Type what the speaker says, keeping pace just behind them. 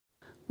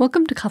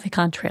Welcome to Coffee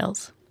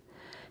Contrails.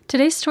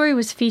 Today's story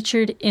was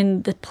featured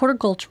in the Porter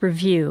Gulch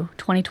Review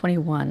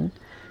 2021,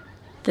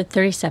 the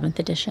 37th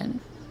edition.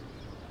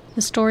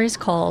 The story is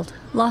called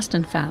Lost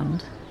and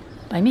Found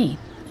by me,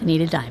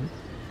 Anita Dime.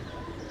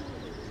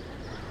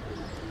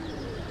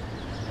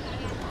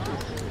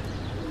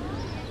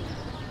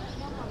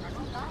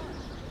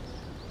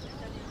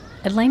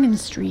 At Lyman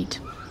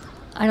Street,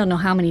 I don't know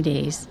how many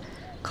days,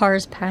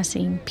 cars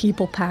passing,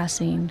 people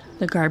passing,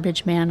 the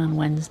garbage man on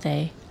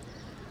Wednesday,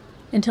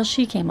 until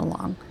she came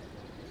along.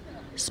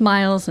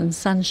 Smiles and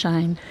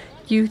sunshine,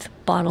 youth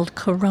bottled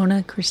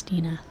Corona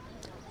Christina.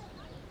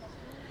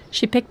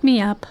 She picked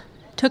me up,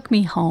 took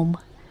me home,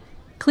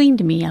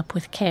 cleaned me up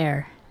with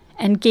care,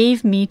 and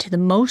gave me to the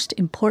most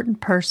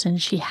important person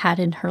she had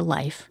in her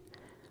life,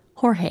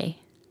 Jorge,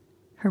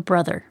 her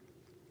brother.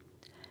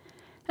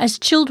 As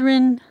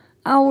children,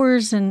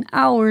 hours and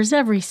hours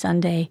every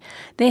Sunday,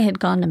 they had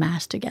gone to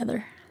Mass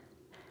together.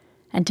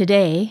 And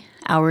today,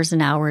 hours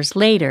and hours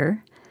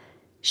later,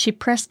 she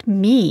pressed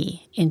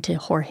me into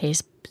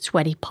Jorge's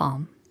sweaty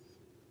palm.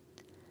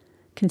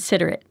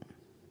 "Consider it,"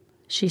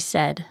 she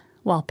said,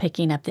 while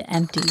picking up the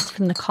empties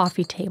from the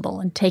coffee table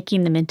and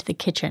taking them into the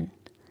kitchen.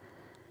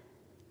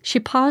 She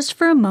paused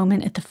for a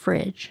moment at the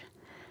fridge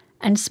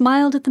and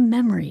smiled at the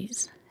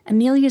memories.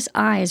 Amelia's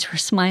eyes were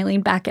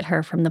smiling back at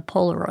her from the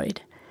Polaroid.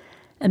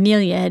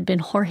 Amelia had been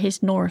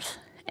Jorge's North,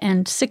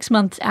 and 6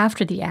 months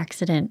after the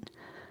accident,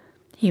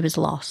 he was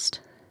lost.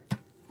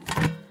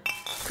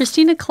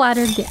 Christina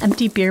clattered the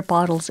empty beer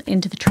bottles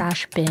into the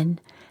trash bin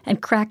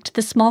and cracked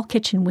the small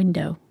kitchen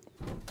window.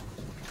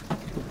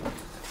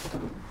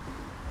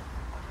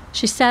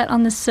 She sat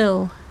on the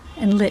sill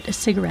and lit a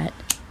cigarette,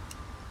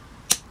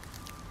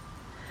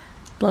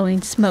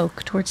 blowing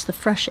smoke towards the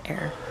fresh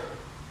air,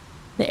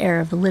 the air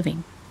of the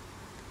living.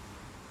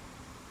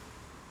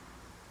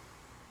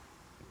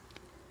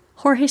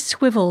 Jorge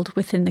swiveled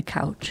within the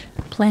couch,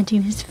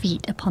 planting his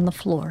feet upon the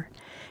floor,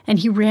 and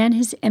he ran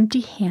his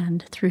empty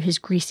hand through his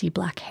greasy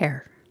black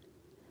hair.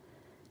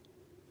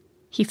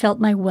 He felt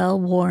my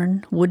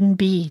well-worn wooden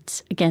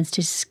beads against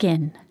his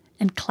skin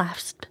and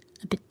clasped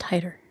a bit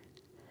tighter.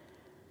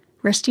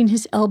 Resting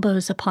his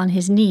elbows upon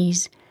his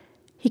knees,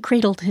 he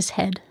cradled his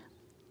head.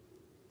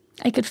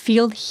 I could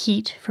feel the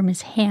heat from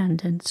his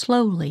hand, and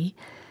slowly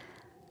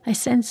I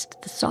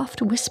sensed the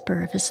soft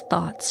whisper of his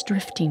thoughts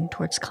drifting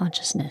towards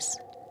consciousness.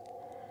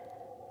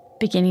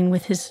 Beginning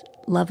with his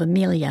love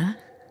Amelia,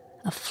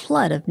 a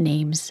flood of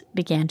names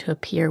began to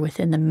appear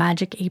within the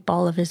magic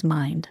 8-ball of his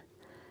mind.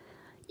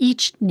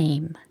 Each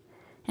name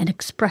an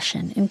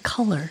expression and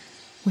color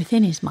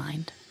within his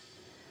mind.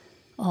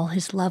 All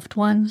his loved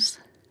ones,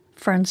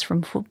 friends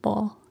from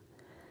football,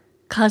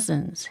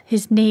 cousins,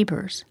 his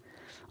neighbors,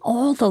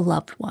 all the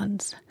loved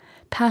ones,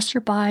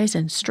 passerbys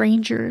and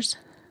strangers,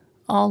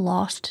 all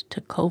lost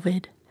to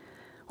COVID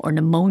or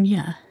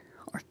pneumonia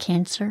or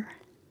cancer.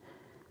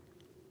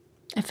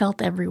 I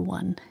felt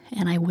everyone,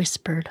 and I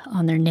whispered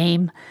on their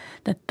name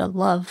that the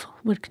love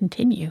would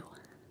continue,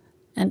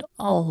 and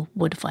all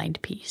would find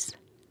peace.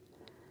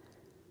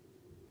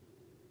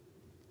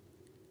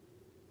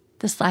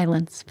 The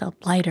silence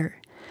felt lighter,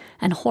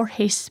 and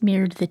Jorge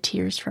smeared the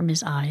tears from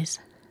his eyes,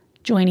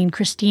 joining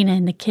Christina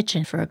in the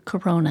kitchen for a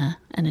Corona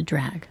and a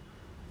drag.